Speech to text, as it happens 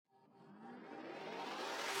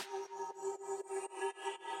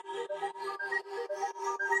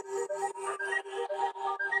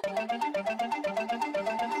Welcome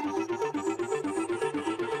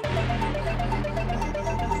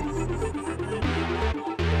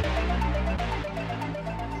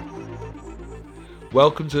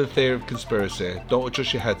to the Theory of Conspiracy. Don't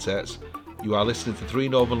adjust your headsets. You are listening to three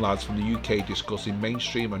northern lads from the UK discussing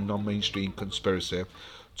mainstream and non-mainstream conspiracy,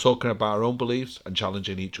 talking about our own beliefs and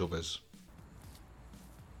challenging each other's.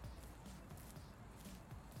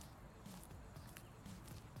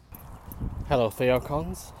 Hello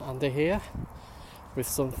Theocons, Andy here, with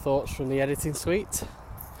some thoughts from the editing suite.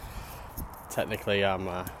 Technically I'm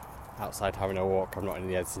outside having a walk, I'm not in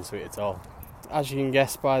the editing suite at all. As you can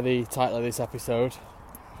guess by the title of this episode,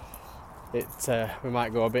 we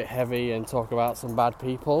might go a bit heavy and talk about some bad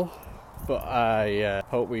people, but I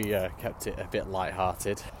hope we kept it a bit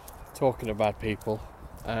light-hearted. Talking of bad people,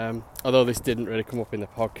 although this didn't really come up in the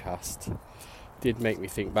podcast, did make me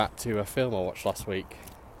think back to a film I watched last week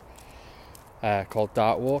called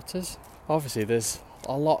Dark Waters. Obviously there's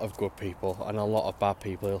a lot of good people and a lot of bad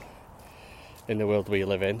people in the world we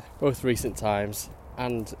live in, both recent times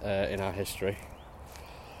and in our history.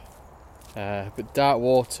 But Dark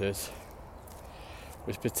Waters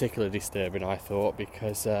was particularly disturbing, I thought,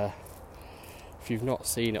 because if you've not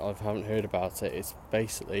seen it or haven't heard about it, it's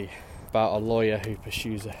basically about a lawyer who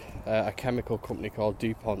pursues a chemical company called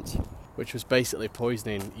DuPont, which was basically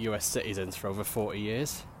poisoning US citizens for over 40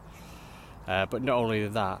 years. But not only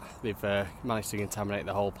that, they've managed to contaminate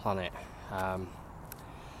the whole planet.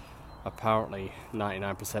 Apparently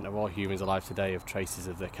 99% of all humans alive today have traces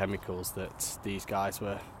of the chemicals that these guys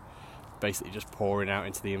were basically just pouring out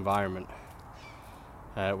into the environment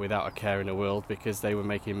without a care in the world, because they were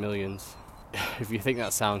making millions. If you think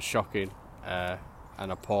that sounds shocking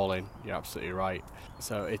and appalling, you're absolutely right.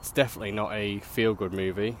 So it's definitely not a feel-good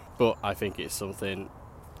movie, but I think it's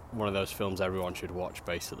one of those films everyone should watch,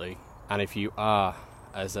 basically. And if you are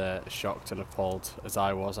as shocked and appalled as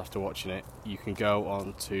I was after watching it, you can go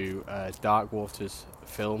on to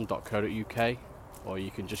darkwatersfilm.co.uk, or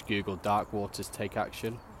you can just Google Dark Waters Take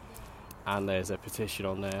Action, and there's a petition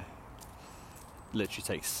on there. Literally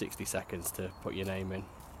takes 60 seconds to put your name in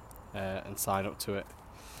and sign up to it.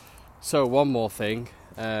 So one more thing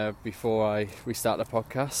before we start the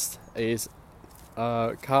podcast is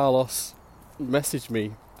Carlos messaged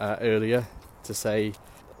me earlier to say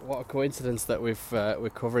what a coincidence that we're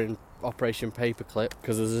covering Operation Paperclip,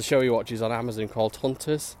 because there's a show he watches on Amazon called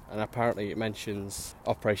Hunters, and apparently it mentions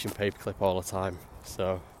Operation Paperclip all the time.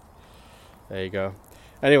 So there you go.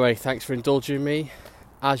 Anyway, thanks for indulging me.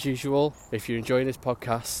 As usual, if you're enjoying this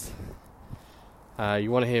podcast, you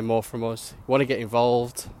want to hear more from us, you want to get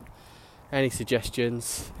involved, any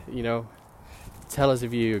suggestions, tell us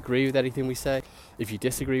if you agree with anything we say. If you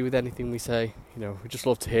disagree with anything we say, we'd just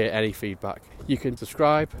love to hear any feedback. You can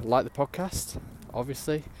subscribe, like the podcast,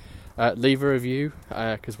 obviously. Leave a review,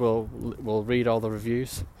 because we'll read all the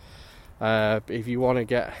reviews. If you want to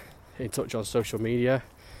get in touch on social media,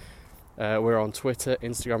 we're on Twitter,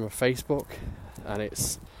 Instagram and Facebook, and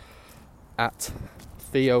it's at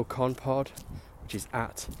TheoConPod, which is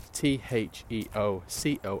at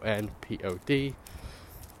TheoConPod,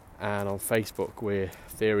 and on Facebook we're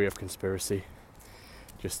Theory of Conspiracy.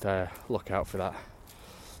 Just look out for that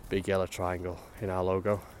big yellow triangle in our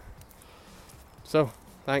logo. So,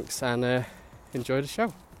 thanks, and enjoy the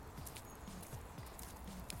show.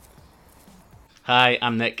 Hi,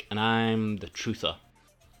 I'm Nick, and I'm the Truther.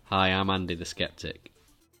 Hi, I'm Andy the Skeptic.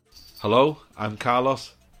 Hello, I'm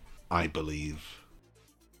Carlos. I believe.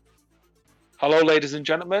 Hello, ladies and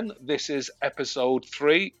gentlemen. This is episode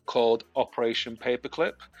 3 called Operation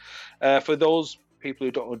Paperclip. For those people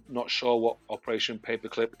who are not sure what Operation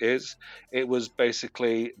Paperclip is, it was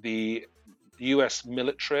basically the US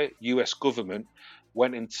military, US government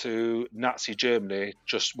went into Nazi Germany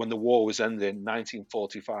just when the war was ending in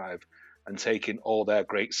 1945 and taking all their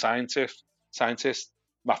great scientists,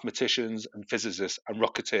 mathematicians and physicists and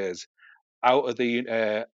rocketeers out of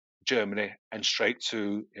the Germany and straight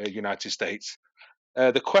to United States.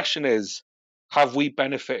 The question is, have we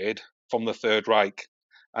benefited from the Third Reich?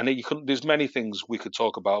 And there's many things we could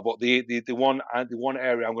talk about, but the one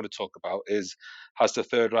area I'm going to talk about is, has the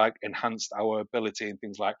Third Reich enhanced our ability in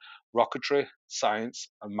things like rocketry, science,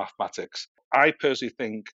 and mathematics? I personally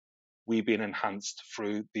think we've been enhanced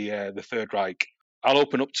through the Third Reich. I'll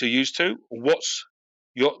open up to you two. What's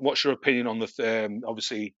your opinion on the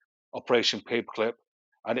obviously Operation Paperclip,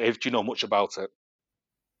 and do you know much about it?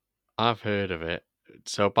 I've heard of it.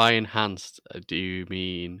 So by enhanced, do you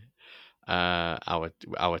mean our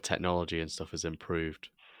technology and stuff has improved?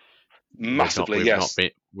 Massively, yes.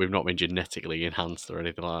 we've not been genetically enhanced or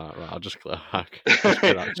anything like that. Right, I'll just get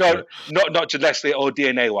that No, straight. not genetically or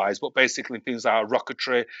DNA wise, but basically things like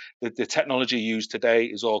rocketry. The technology used today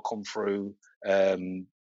is all come through the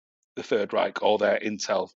Third Reich, all their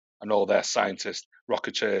intel and all their scientists,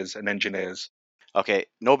 rocketeers, and engineers. Okay,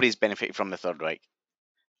 nobody's benefited from the Third Reich.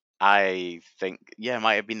 I think, yeah, it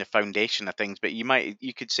might have been the foundation of things, but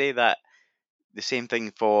you could say that the same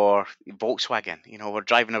thing for Volkswagen. You know, we're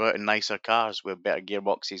driving about in nicer cars with better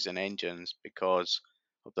gearboxes and engines because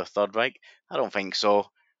of the Third Reich. I don't think so.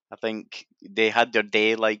 I think they had their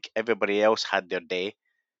day like everybody else had their day,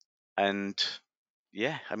 and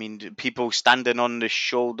yeah, I mean, people standing on the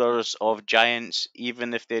shoulders of giants,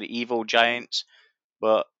 even if they're evil giants,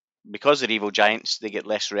 but because they're evil giants, they get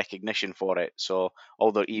less recognition for it. So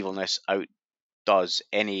all their evilness outdoes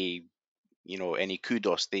any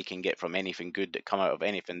kudos they can get from anything good that come out of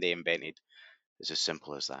anything they invented. It's as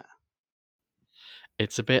simple as that.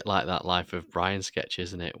 It's a bit like that Life of Brian sketch,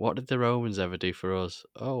 isn't it? What did the Romans ever do for us?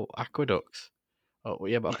 Oh, aqueducts. Oh,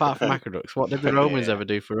 yeah, but apart from aqueducts, what did the Romans Yeah. ever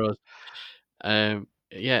do for us?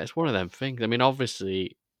 Yeah, it's one of them things. I mean,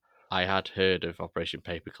 obviously, I had heard of Operation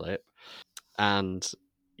Paperclip, and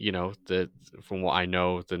from what I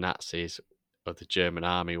know, the Nazis or the German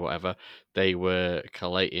army, whatever, they were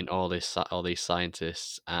collating all these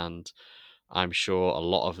scientists, and I'm sure a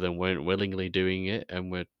lot of them weren't willingly doing it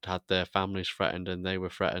and had their families threatened, and they were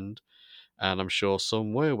threatened, and I'm sure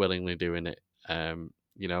some were willingly doing it.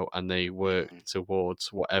 And they worked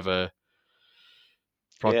towards whatever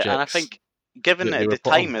Yeah, and I projects think given that they were the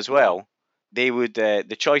put on. time as well, they would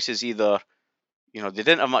the choice is either they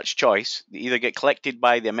didn't have much choice. They either get collected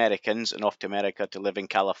by the Americans and off to America to live in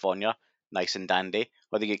California, nice and dandy,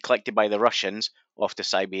 or they get collected by the Russians off to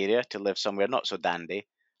Siberia to live somewhere not so dandy.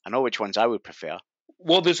 I know which ones I would prefer.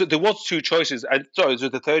 Well, there was two choices. Sorry, there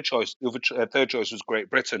was the third choice. The third choice was Great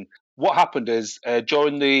Britain. What happened is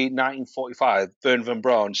during the 1945, Wernher von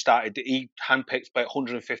Braun started. He handpicked about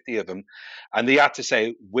 150 of them, and they had to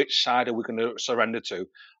say which side are we going to surrender to.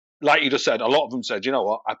 Like you just said, a lot of them said, you know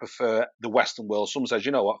what, I prefer the Western world. Some said,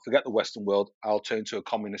 you know what, forget the Western world. I'll turn to a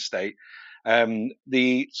communist state. There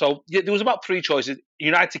was about three choices.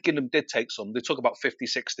 United Kingdom did take some. They took about 50,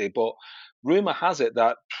 60, but rumor has it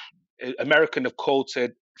that American have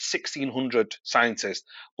quoted 1,600 scientists,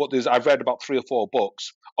 but I've read about 3 or 4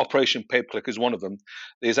 books. Operation Paperclip is one of them.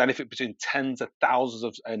 There's anything between tens of thousands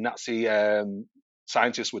of Nazi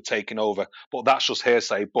scientists were taken over, but that's just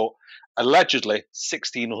hearsay. But allegedly,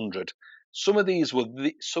 1,600. Some of these were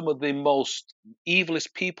some of the most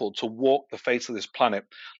evilest people to walk the face of this planet,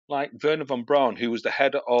 like Wernher von Braun, who was the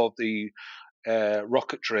head of the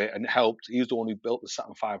rocketry and helped. He was the one who built the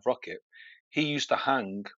Saturn V rocket. He used to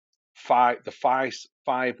hang five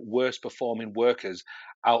worst performing workers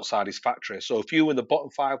outside his factory. So if you were in the bottom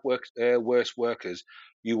five worst workers,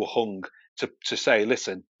 you were hung to say,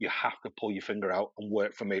 listen, you have to pull your finger out and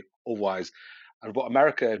work for me, otherwise. And but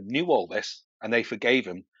America knew all this and they forgave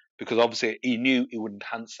him because obviously he knew it would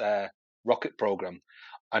enhance their rocket program.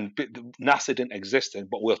 And NASA didn't exist then,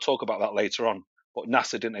 but we'll talk about that later on. But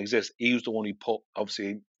NASA didn't exist. He was the one who put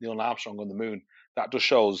obviously Neil Armstrong on the moon. That just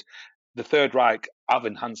shows the Third Reich have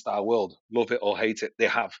enhanced our world. Love it or hate it, they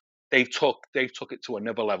have. They've took it to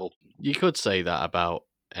another level. You could say that about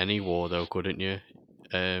any war, though, couldn't you?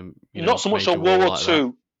 Not so much major on World War like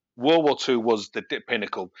II. World War II was the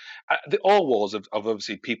pinnacle. All wars of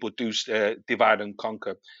obviously people do divide and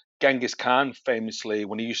conquer. Genghis Khan famously,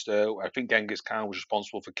 I think Genghis Khan was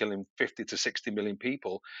responsible for killing 50 to 60 million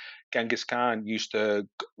people. Genghis Khan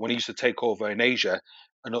when he used to take over in Asia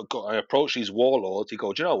and approach these warlords, he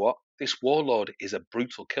goes, you know what? This warlord is a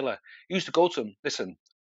brutal killer. He used to go to them, listen,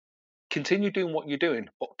 continue doing what you're doing,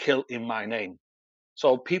 but kill in my name.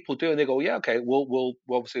 So people do, and they go, yeah, okay, we'll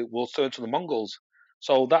obviously we'll turn to the Mongols.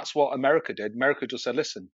 So that's what America did. America just said,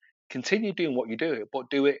 listen, continue doing what you do, but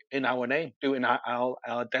do it in our name, do it in our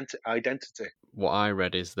identity. What I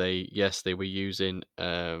read is they were using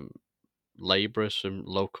labourers from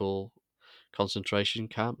local concentration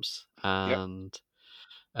camps, Yep. and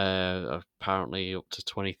apparently up to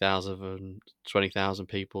 20,000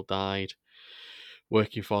 people died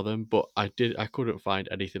working for them. But I couldn't find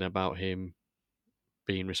anything about him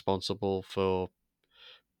being responsible for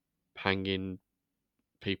hanging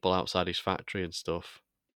people outside his factory and stuff.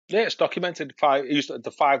 Yeah, it's documented.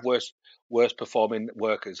 The five worst performing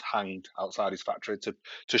workers hanged outside his factory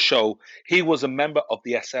to show he was a member of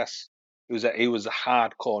the SS. He was a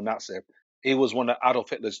hardcore Nazi. He was one of Adolf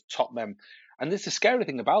Hitler's top men. And this is the scary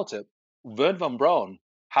thing about it. Wernher von Braun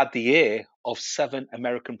had the ear of 7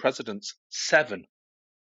 American presidents. 7.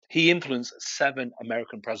 He influenced 7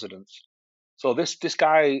 American presidents. So this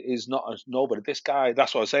guy is not a nobody. This guy,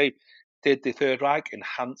 that's what I say, did the Third Reich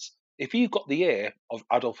enhance? If you've got the ear of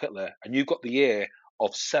Adolf Hitler and you've got the ear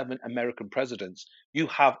of 7 American presidents, you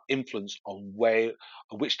have influence on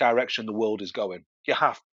which direction the world is going. You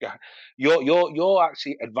have, yeah. You're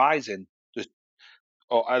actually advising.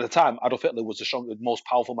 Or at the time, Adolf Hitler was the strongest, most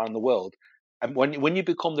powerful man in the world. And when you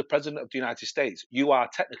become the president of the United States, you are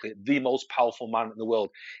technically the most powerful man in the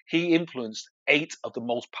world. He influenced 8 of the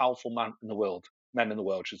most powerful men in the world,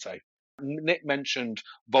 should say. Nick mentioned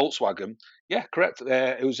Volkswagen. Yeah, correct.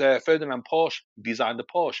 It was Ferdinand Porsche designed the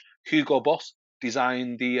Porsche. Hugo Boss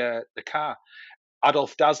designed the car.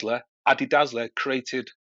 Adolf Dassler, Adi Dassler,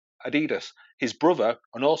 created Adidas. His brother,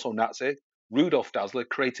 and also Nazi, Rudolf Dassler,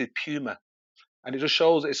 created Puma. And it just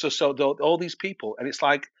shows it's just so all these people, and it's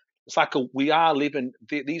like we are living.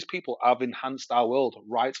 These people have enhanced our world,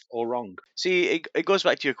 right or wrong. See, it goes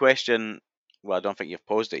back to your question. Well, I don't think you've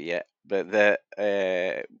posed it yet, but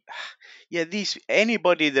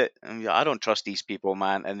anybody that I don't trust these people,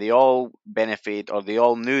 man, and they all benefit, or they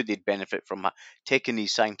all knew they'd benefit from taking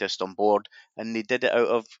these scientists on board, and they did it out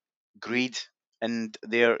of greed and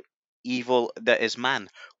their evil that is man.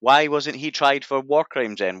 Why wasn't he tried for war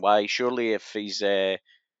crimes then? Why, surely if he's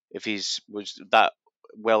was that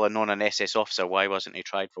well known an SS officer, why wasn't he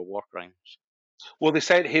tried for war crimes? Well, they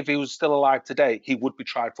said if he was still alive today, he would be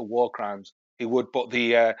tried for war crimes. He would, but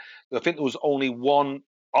I think there was only one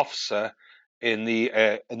officer in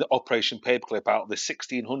the Operation Paperclip out of the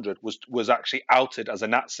 1600 was actually outed as a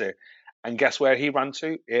Nazi, and guess where he ran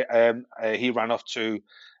to? He ran off to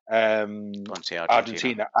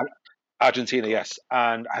Argentina. Argentina, yes,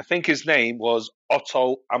 and I think his name was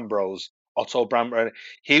Otto Ambros. Otto Brammer.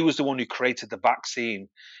 He was the one who created the vaccine.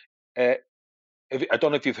 I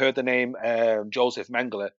don't know if you've heard the name Joseph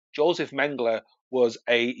Mengele. Joseph Mengele was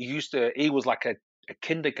he was like a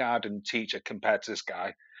kindergarten teacher compared to this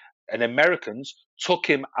guy. And Americans took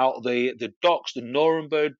him out of the docks, the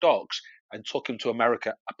Nuremberg docks, and took him to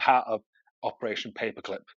America, a part of Operation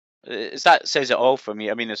Paperclip. That says it all for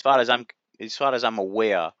me. I mean, as far as I'm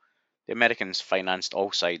aware, the Americans financed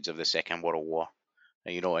all sides of the Second World War,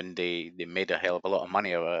 and they made a hell of a lot of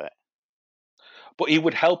money out of it. But he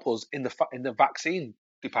would help us in the vaccine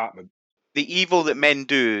department. The evil that men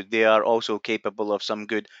do, they are also capable of some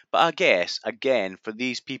good. But I guess, again, for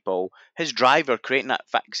these people, his driver creating that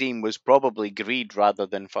vaccine was probably greed rather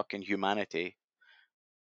than fucking humanity.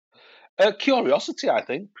 Curiosity, I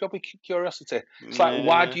think, probably curiosity. It's like,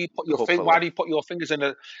 why do you put your fingers in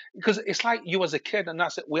a? Because it's like you as a kid, and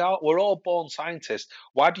that's it. We're all born scientists.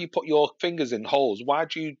 Why do you put your fingers in holes? Why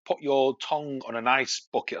do you put your tongue on an ice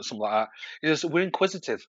bucket or something like that? We're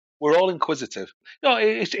inquisitive. We're all inquisitive. No,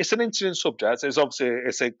 it's an interesting subject. It's obviously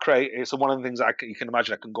it's one of the things you can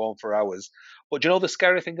imagine. I can go on for hours. But do you know the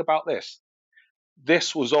scary thing about this?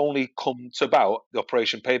 This was only come to about the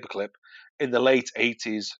Operation Paperclip in the late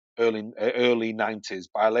 80s, early 90s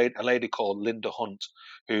by a lady called Linda Hunt,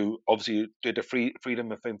 who obviously did the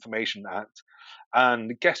Freedom of Information Act.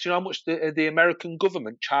 And guess you know how much the American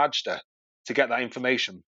government charged her to get that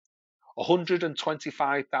information?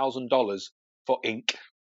 $125,000 for ink.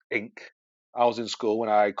 I was in school when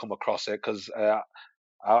I come across it because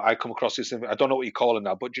I come across this. I don't know what you call it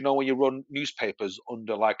now, but do you know when you run newspapers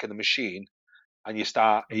under in the machine and you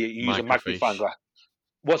use a magnifying glass?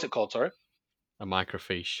 What's it called? Sorry. A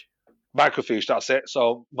microfiche. Microfiche, that's it.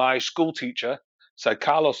 So my school teacher said,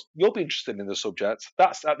 Carlos, you'll be interested in the subject.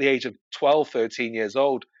 That's at the age of 12, 13 years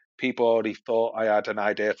old. People already thought I had an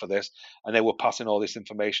idea for this, and they were passing all this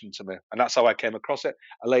information to me. And that's how I came across it.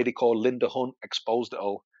 A lady called Linda Hunt exposed it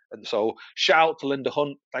all. And so shout out to Linda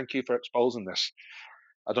Hunt. Thank you for exposing this.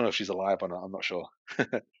 I don't know if she's alive or not. I'm not sure.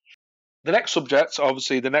 The next subject,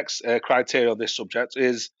 obviously, the next criteria of this subject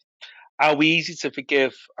is, are we easy to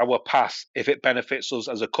forgive our past if it benefits us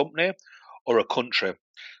as a company or a country?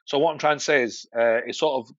 So what I'm trying to say is, it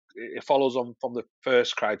follows on from the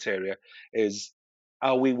first criteria: is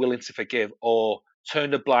are we willing to forgive or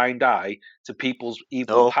turn a blind eye to people's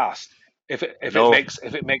evil past if it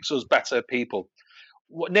makes us better people?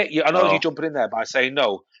 Nick, I know you're jumping in there by saying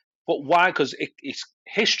no, but why? Because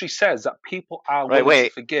history says that people are willing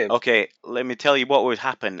to forgive. Okay, let me tell you what would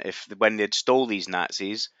happen when they'd stole these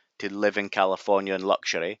Nazis to live in California in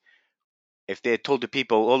luxury. If they had told the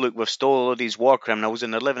people, oh look, we've stolen all these war criminals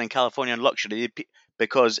and they're living in California in luxury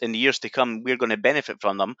because in the years to come we're going to benefit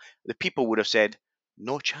from them, the people would have said,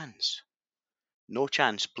 no chance,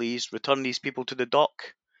 please return these people to the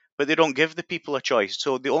dock. But they don't give the people a choice.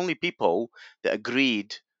 So the only people that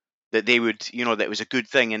agreed that they would, that it was a good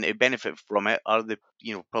thing and they benefit from it are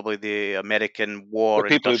probably the American war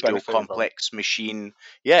industrial complex machine.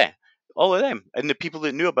 Yeah. All of them. And the people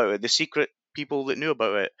that knew about it, the secret people that knew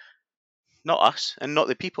about it. Not us, and not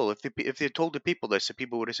the people. If they told the people this, the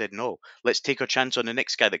people would have said, no, let's take our chance on the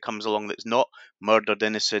next guy that comes along that's not murdered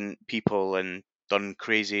innocent people and done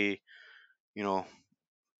crazy,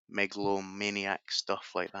 megalomaniac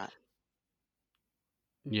stuff like that.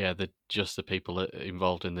 Yeah, just the people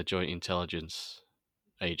involved in the Joint Intelligence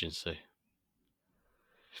Agency.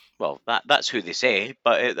 Well, that's who they say,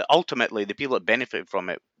 but ultimately the people that benefited from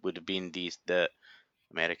it would have been the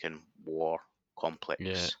American war complex.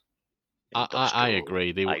 Yeah. I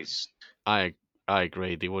agree. I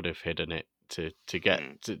agree. They would have hidden it to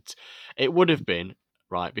get to. It would have been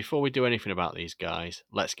right before we do anything about these guys.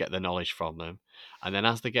 Let's get the knowledge from them, and then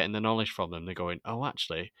as they're getting the knowledge from them, they're going, "Oh,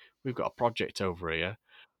 actually, we've got a project over here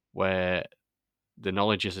where the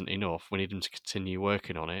knowledge isn't enough. We need them to continue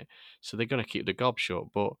working on it, so they're going to keep the gob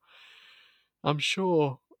shut." But I'm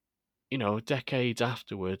sure, decades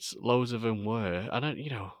afterwards, loads of them were. I don't,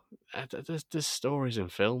 there's stories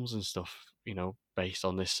and films and stuff, based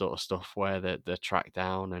on this sort of stuff where they're tracked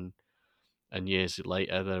down and years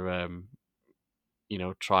later they're,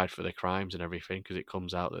 tried for their crimes and everything because it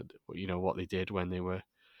comes out that, what they did when they were.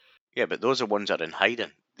 Yeah, but those are ones that are in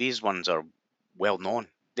hiding. These ones are well known.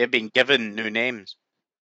 They've been given new names.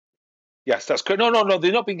 Yes, that's correct. No,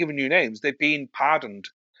 they're not being given new names. They've been pardoned.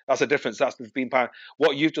 That's the difference. They've been pardoned.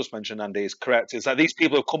 What you've just mentioned, Andy, is correct. Is that these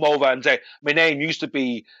people have come over and say, my name used to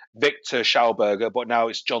be Victor Schauberger, but now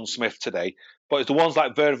it's John Smith today. But it's the ones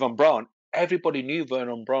like Werner von Braun. Everybody knew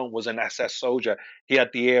Werner von Braun was an SS soldier. He had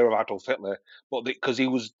the ear of Adolf Hitler, but because he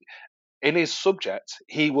was in his subject,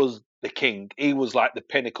 he was the king. He was like the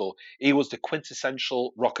pinnacle. He was the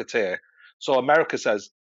quintessential rocketeer. So America says,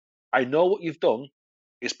 I know what you've done.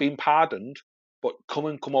 It's been pardoned, but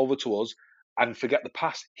come over to us and forget the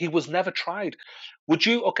past. He was never tried. Would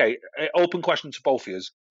you? Okay, open question to both of you.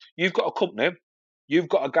 You've got a company. You've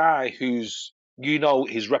got a guy who's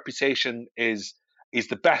his reputation is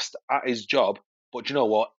the best at his job, but you know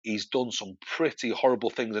what? He's done some pretty horrible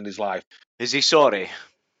things in his life. Is he sorry?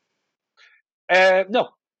 No,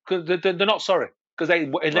 because they're not sorry. Because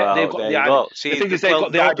they've got the idea. See, the thing is, they've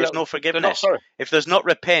got the idea. There's no forgiveness. They're not sorry. If there's not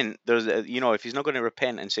repent, there's if he's not going to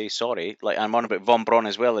repent and say sorry, like I'm on about Von Braun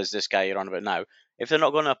as well as this guy you're on about now. If they're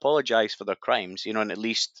not going to apologise for their crimes, and at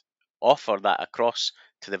least offer that across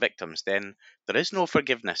to the victims, then there is no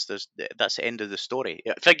forgiveness. That's the end of the story.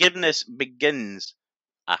 Forgiveness begins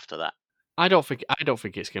after that. I don't think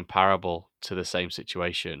it's comparable to the same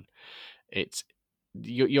situation.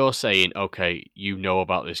 You're saying, okay, you know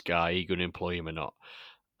about this guy, are you going to employ him or not?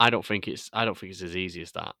 I don't think it's as easy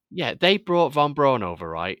as that. Yeah, they brought Von Braun over,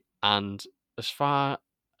 right? And as far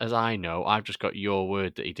as I know, I've just got your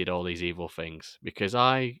word that he did all these evil things because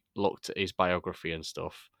I looked at his biography and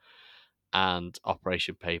stuff, and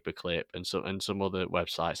Operation Paperclip and some other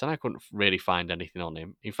websites, and I couldn't really find anything on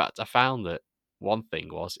him. In fact, I found that one thing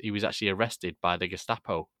was he was actually arrested by the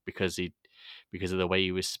Gestapo because of the way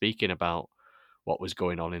he was speaking about what was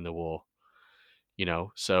going on in the war.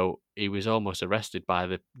 So he was almost arrested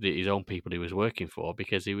by his own people he was working for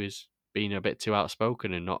because he was being a bit too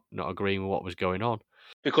outspoken and not agreeing with what was going on.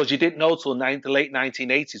 Because you didn't know till the late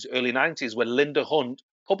 1980s, early 90s when Linda Hunt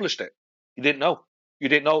published it. You didn't know. You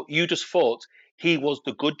didn't know. You just thought he was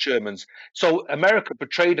the good Germans. So America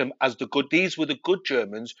portrayed him as the good. These were the good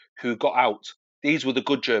Germans who got out. These were the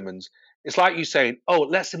good Germans. It's like you saying, oh,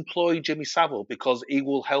 let's employ Jimmy Savile because he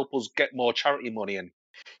will help us get more charity money in.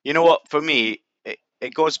 You know what? For me,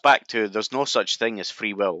 it goes back to there's no such thing as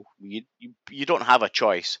free will. You don't have a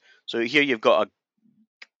choice. So here you've got a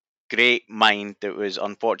great mind that was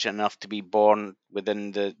unfortunate enough to be born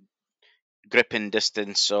within the gripping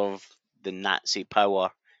distance of the Nazi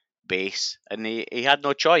power base, and he had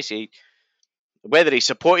no choice. Whether he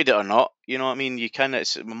supported it or not, you know what I mean?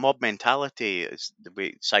 It's mob mentality is the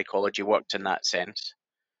way psychology worked in that sense.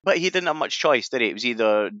 But he didn't have much choice, did he? It was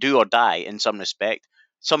either do or die in some respect.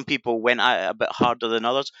 Some people went at it a bit harder than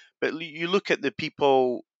others. But you look at the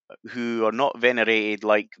people who are not venerated,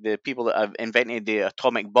 like the people that have invented the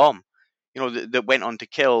atomic bomb, that went on to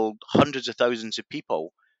kill hundreds of thousands of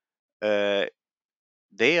people. They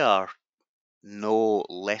are no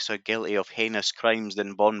lesser guilty of heinous crimes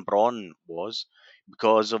than Von Braun was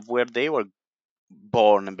because of where they were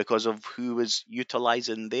born and because of who was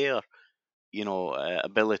utilizing their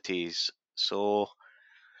abilities. So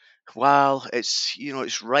while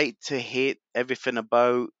it's right to hate everything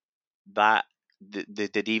about that they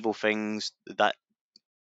did evil things, that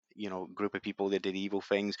group of people that did evil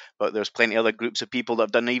things, but there's plenty other groups of people that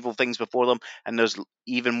have done evil things before them, and there's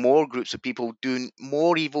even more groups of people doing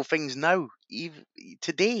more evil things now, even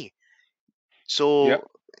today. So Yep.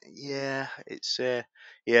 Yeah, it's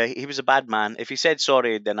yeah, he was a bad man. If he said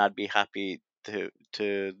sorry, then I'd be happy to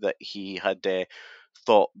that he had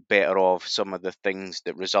thought better of some of the things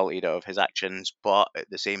that resulted out of his actions. But at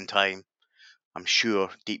the same time, I'm sure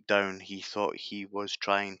deep down he thought he was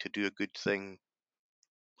trying to do a good thing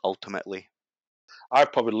ultimately.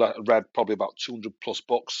 I've probably read probably about 200 plus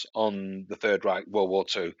books on the Third Reich, World War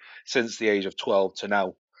II, since the age of 12 to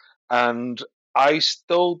now. And I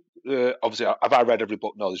still, obviously, have I read every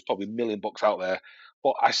book? No, there's probably a million books out there.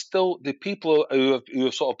 But I still, the people who have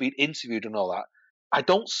sort of been interviewed and all that, I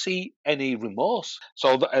don't see any remorse.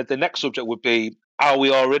 So the next subject would be: are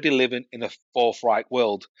we already living in a Fourth Reich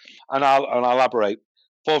world? And I'll elaborate.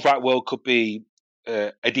 Fourth Reich world could be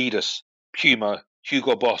Adidas, Puma,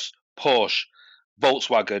 Hugo Boss, Porsche,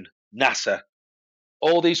 Volkswagen, NASA.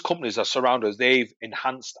 All these companies are surrounded us. They've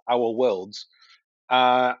enhanced our worlds.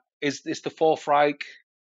 Is the Fourth Reich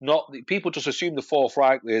not? People just assume the Fourth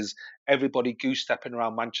Reich is everybody goose stepping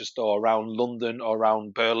around Manchester, or around London, or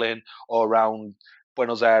around Berlin, or around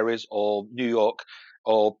Buenos Aires, or New York,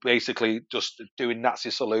 or basically just doing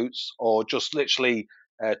Nazi salutes, or just literally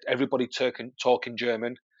everybody talking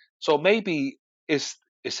German. So maybe is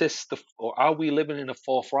this or are we living in a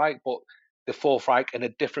Fourth Reich, but the Fourth Reich in a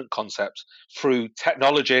different concept through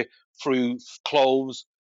technology, through clothes,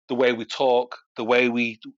 the way we talk, the way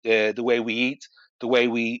we eat, the way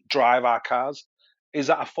we drive our cars. Is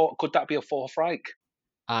that could that be a Fourth Reich?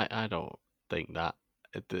 I don't think that.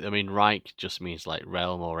 I mean, Reich just means like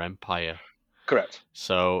realm or empire. Correct.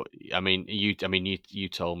 So you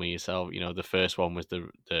told me yourself. You know, the first one was the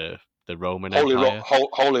Roman Holy, Empire.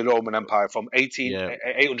 Holy Roman Empire from Yeah,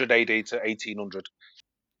 800 AD to 1800.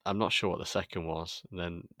 I'm not sure what the second was. And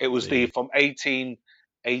then It was the from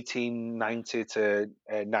 1890 to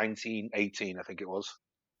 1918, I think it was.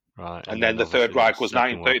 right, And and then then the Third obviously the Reich was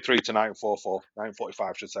second one. 1933 to 1944, 1945,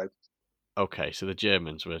 I should say. Okay, so the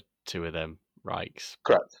Germans were two of them Reichs,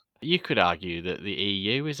 but Correct. you could argue that the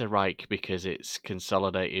EU is a Reich because it's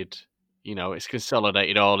consolidated. You know, it's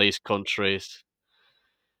consolidated all these countries.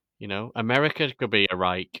 You know, America could be a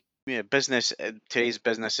Reich. Yeah, business. Today's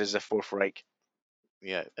business is the Fourth Reich.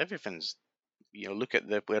 Yeah, everything's. Look at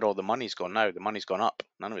where all the money's gone now. The money's gone up.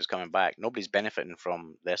 None of it's coming back. Nobody's benefiting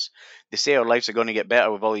from this. They say our lives are going to get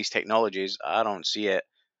better with all these technologies. I don't see it.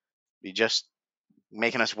 They're just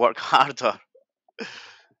making us work harder.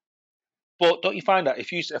 But don't you find that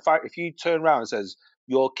if you turn around and says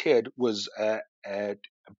your kid was a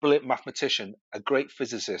brilliant mathematician, a great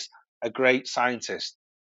physicist, a great scientist,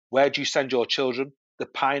 where do you send your children? The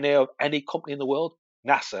pioneer of any company in the world,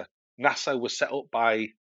 NASA. NASA was set up by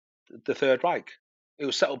the Third Reich. It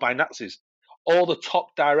was set up by Nazis. All the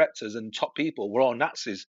top directors and top people were all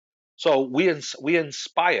Nazis. So we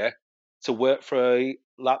inspire to work for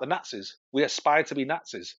like the Nazis. We aspire to be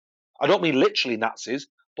Nazis. I don't mean literally Nazis,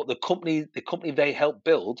 but the company they helped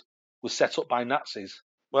build was set up by Nazis.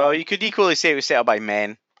 Well, you could equally say it was set up by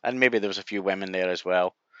men, and maybe there was a few women there as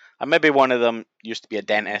well. And maybe one of them used to be a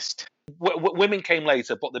dentist. Women came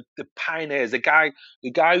later, but the pioneers, the guy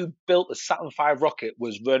who built the Saturn V rocket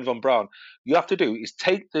was Wernher von Braun. You have to do is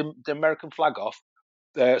take the American flag off,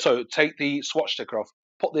 take the swastika off,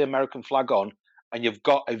 put the American flag on, and you've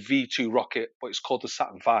got a V2 rocket, but it's called the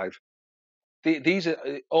Saturn V. These are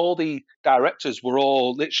all the directors were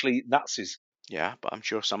all literally Nazis. Yeah, but I'm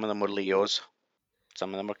sure some of them were Leos.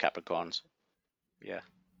 Some of them were Capricorns. Yeah,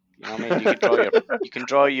 you know what I mean. You can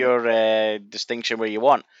draw your distinction where you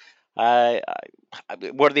want.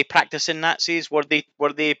 Were they practicing Nazis? Were they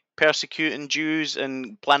persecuting Jews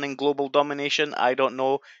and planning global domination? I don't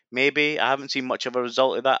know. Maybe I haven't seen much of a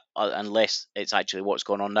result of that, unless it's actually what's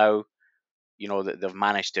going on now. You know that they've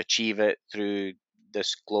managed to achieve it through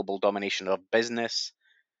this global domination of business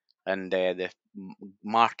and the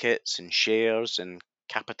markets and shares and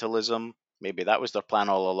capitalism. Maybe that was their plan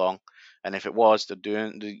all along. And if it was,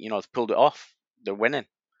 they've pulled it off. They're winning.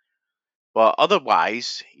 But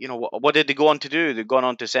otherwise, what did they go on to do? They've gone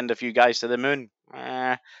on to send a few guys to the moon.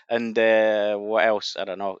 And what else? I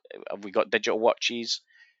don't know. Have we got digital watches?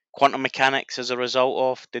 Quantum mechanics as a result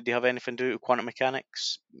of? Did they have anything to do with quantum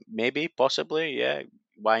mechanics? Maybe, possibly, yeah.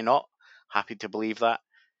 Why not? Happy to believe that.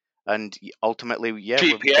 And ultimately, yeah,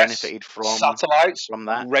 we've GPS, benefited satellites, from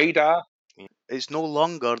that. radar. It's no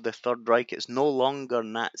longer the Third Reich. It's no longer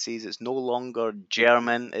Nazis. It's no longer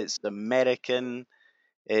German. It's American.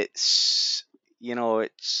 It's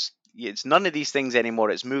it's none of these things anymore.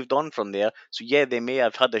 It's moved on from there. So yeah, they may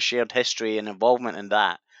have had a shared history and involvement in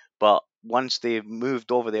that, but once they've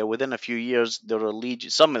moved over there, within a few years, their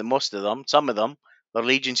allegiance, some of them, their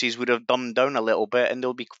allegiances would have dumbed down a little bit, and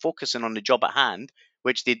they'll be focusing on the job at hand,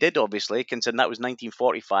 which they did, obviously, considering that was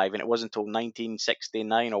 1945, and it wasn't until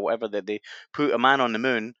 1969 or whatever that they put a man on the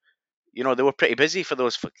moon. You know, they were pretty busy for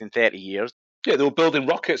those fucking 30 years. Yeah, they were building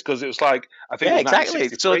rockets because it was like, I think Yeah, it was exactly.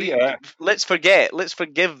 So 1963. let's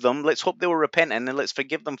forgive them. Let's hope they were repentant, and let's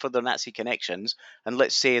forgive them for their Nazi connections. And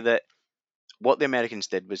let's say that what the Americans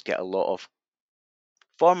did was get a lot of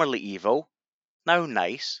formerly evil, now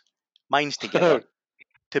nice, minds together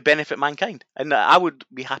to benefit mankind. And I would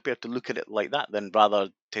be happier to look at it like that than rather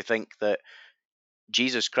to think that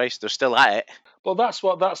Jesus Christ, they're still at it. Well, that's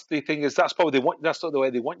the thing is. That's probably that's not the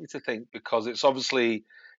way they want you to think, because it's obviously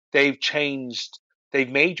they've changed. They've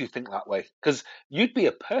made you think that way, because you'd be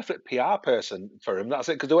a perfect PR person for him. That's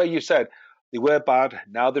it. Because the way you said they were bad,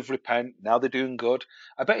 now they've repent, now they're doing good.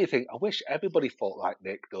 I bet you think, I wish everybody thought like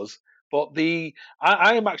Nick does. But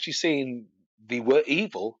I am actually seeing they were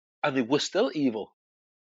evil and they were still evil,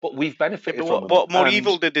 but we've benefited But from them. what more And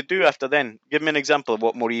evil did they do after then? Give me an example of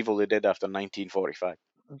what more evil they did after 1945.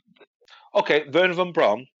 okay, Werner von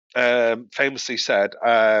Braun famously said.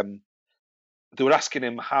 They were asking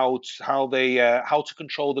him how to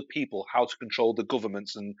control the people, how to control the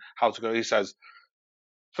governments, and how to go. He says,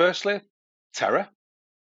 firstly, terror.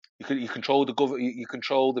 You control the you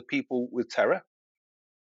control the people with terror,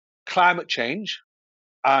 climate change,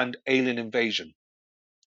 and alien invasion.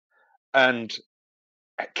 And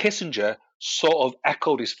Kissinger sort of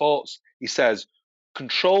echoed his thoughts. He says,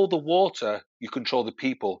 control the water, you control the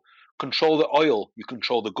people. Control the oil, you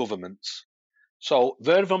control the governments. So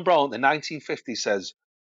Werner von Braun in the 1950s says,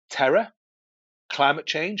 terror, climate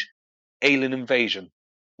change, alien invasion.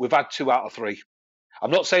 We've had 2 out of 3. I'm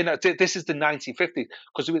not saying that this is the 1950s,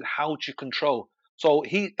 because with how do you control? So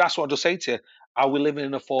that's what I'm just saying to you. Are we living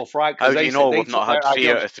in a Fourth Reich? How do you know we've not had 3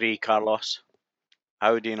 out ideals. of 3, Carlos?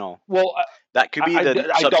 How do you know? Well, That could be the I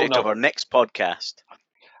don't subject of know. our next podcast.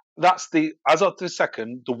 As of the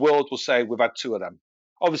second, the world will say we've had 2 of them.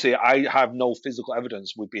 Obviously, I have no physical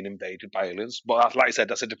evidence we've been invaded by aliens, but like I said,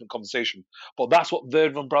 that's a different conversation. But that's what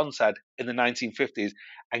Werner von Braun said in the 1950s,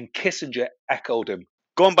 and Kissinger echoed him.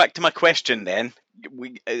 Going back to my question, then,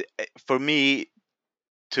 for me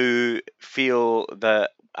to feel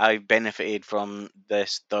that I've benefited from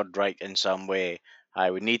this Third Reich in some way,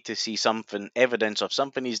 I would need to see evidence of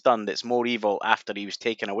something he's done that's more evil after he was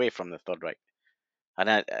taken away from the Third Reich.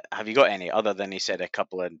 And have you got any other than he said a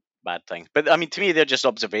couple of bad things? But I mean, to me, they're just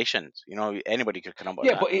observations. You know, anybody could come up with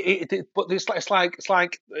that. But it's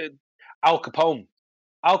like Al Capone.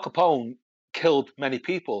 Al Capone killed many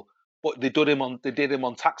people, but they did him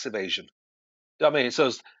on tax evasion. I mean, so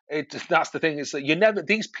that's the thing. Is that you're never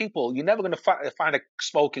going to find a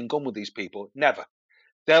smoking gun with these people. Never.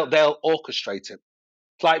 They'll orchestrate it.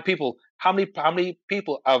 It's like people. How many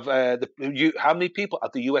people have how many people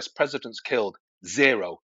have the U.S. presidents killed?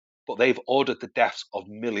 0. But they've ordered the deaths of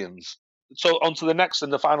millions. So on to the next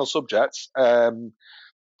and the final subject,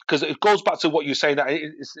 because it goes back to what you're saying. That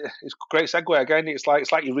it's a great segue again. It's like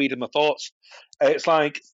you're reading my thoughts. It's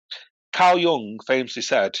like Carl Jung famously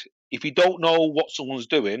said, if you don't know what someone's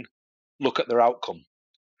doing, look at their outcome.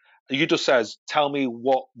 You just says, tell me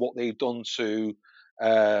what they've done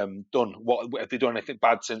what have they done anything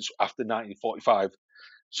bad since after 1945.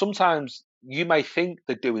 Sometimes you may think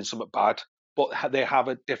they're doing something bad, but they have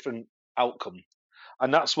a different outcome.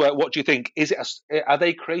 And that's where, what do you think? Are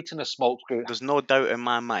they creating a smokescreen? There's no doubt in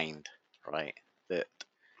my mind, right, that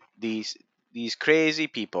these crazy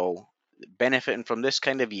people benefiting from this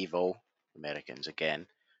kind of evil, Americans again,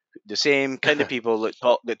 the same kind of people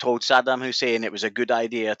that told Saddam Hussein it was a good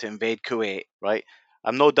idea to invade Kuwait, right?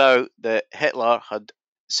 I'm no doubt that Hitler had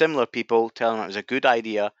similar people telling him it was a good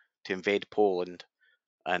idea to invade Poland,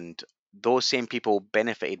 and those same people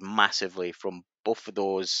benefited massively from both of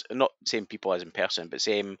those, not same people as in person, but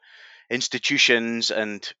same institutions,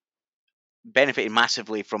 and benefited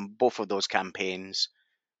massively from both of those campaigns.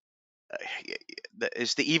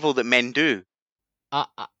 It's the evil that men do.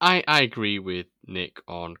 I agree with Nick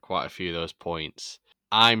on quite a few of those points.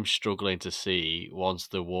 I'm struggling to see, once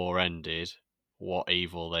the war ended, what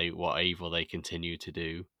evil they continue to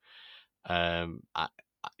do.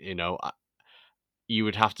 You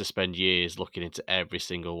would have to spend years looking into every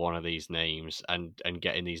single one of these names and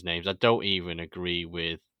getting these names. I don't even agree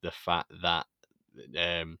with the fact that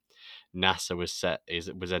NASA was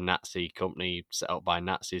a Nazi company set up by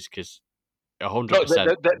Nazis, because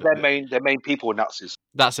 100%. Their main people were Nazis.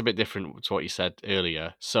 That's a bit different to what you said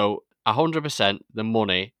earlier. So 100% the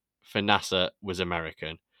money for NASA was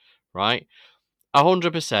American, right?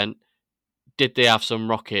 100% did they have some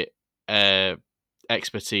rocket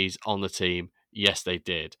expertise on the team? Yes, they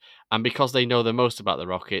did. And because they know the most about the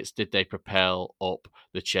rockets, did they propel up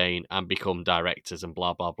the chain and become directors and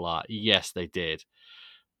blah, blah, blah? Yes, they did.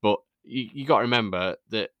 But you got to remember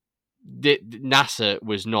that NASA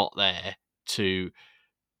was not there to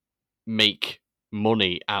make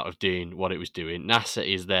money out of doing what it was doing. NASA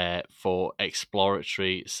is there for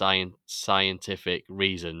exploratory scientific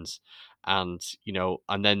reasons. And,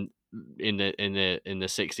 and then in the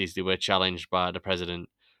 60s, they were challenged by the president.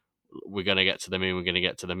 We're going to get to the moon. We're going to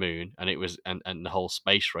get to the moon. And it was, and the whole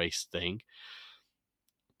space race thing,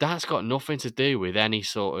 that's got nothing to do with any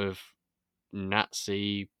sort of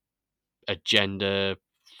Nazi agenda,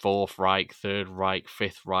 Fourth Reich, Third Reich,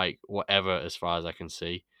 Fifth Reich, whatever, as far as I can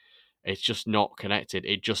see. It's just not connected.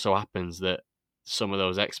 It just so happens that some of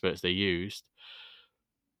those experts they used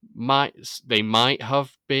might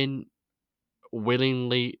have been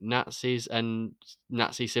willingly Nazis and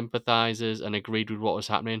Nazi sympathizers and agreed with what was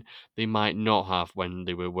happening. They might not have when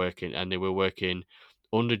they were working, and they were working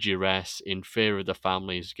under duress, in fear of the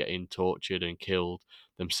families getting tortured and killed,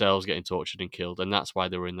 themselves getting tortured and killed, and that's why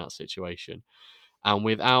they were in that situation. And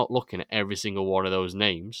without looking at every single one of those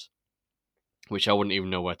names, which I wouldn't even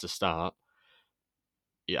know where to start,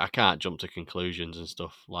 I can't jump to conclusions and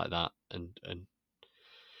stuff like that. And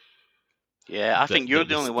yeah, I think you're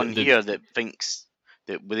the only one here that thinks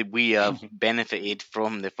that we have benefited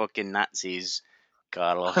from the fucking Nazis,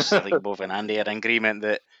 Carlos. I think both and Andy had an agreement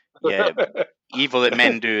that, yeah, evil that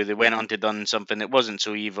men do, they went on to done something that wasn't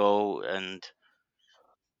so evil, and,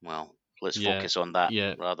 well, let's focus on that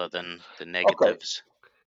rather than the negatives. Okay.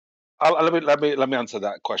 Let me answer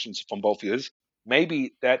that question from both of you.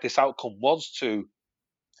 Maybe this outcome was to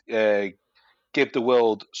give the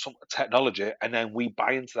world some technology, and then we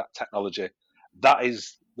buy into that technology. That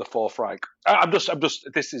is the Fourth Reich. I'm just.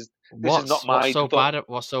 This is not my.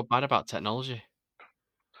 What's so bad about technology?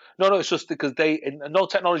 No, it's just because no,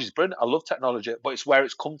 technology is brilliant. I love technology, but it's where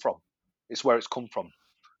it's come from.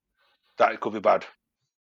 That it could be bad.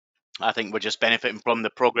 I think we're just benefiting from the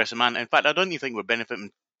progress of man. In fact, I don't even think we're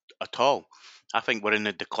benefiting at all. I think we're in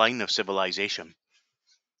the decline of civilization,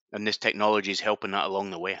 and this technology is helping that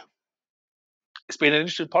along the way. It's been an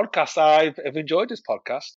interesting podcast. I've enjoyed this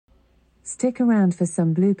podcast. Stick around for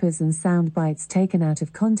some bloopers and sound bites taken out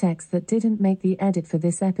of context that didn't make the edit for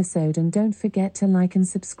this episode, and don't forget to like and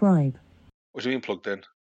subscribe. What do you mean plugged in?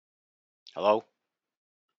 Hello?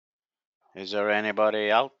 Is there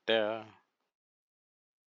anybody out there?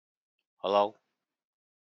 Hello?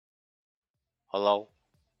 Hello?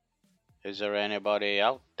 Is there anybody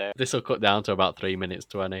out there? This will cut down to about 3 minutes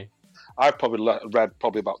 20. I've probably read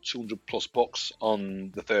about 200 plus books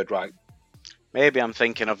on the Third Reich. Maybe I'm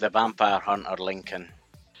thinking of the Vampire Hunter Lincoln.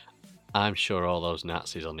 I'm sure all those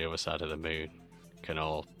Nazis on the other side of the moon can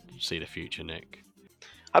all see the future, Nick.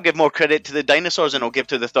 I'll give more credit to the dinosaurs than I'll give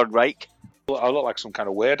to the Third Reich. I look like some kind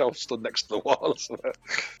of weirdo stood next to the wall.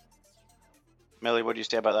 Millie, what do you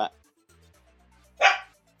say about that?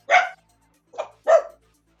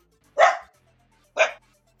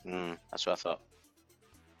 That's what I thought.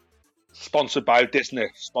 Sponsored by Disney,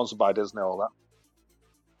 all that.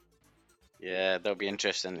 Yeah, that'll be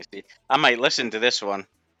interesting to see. I might listen to this one.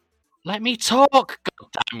 Let me talk, God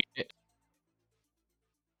damn it.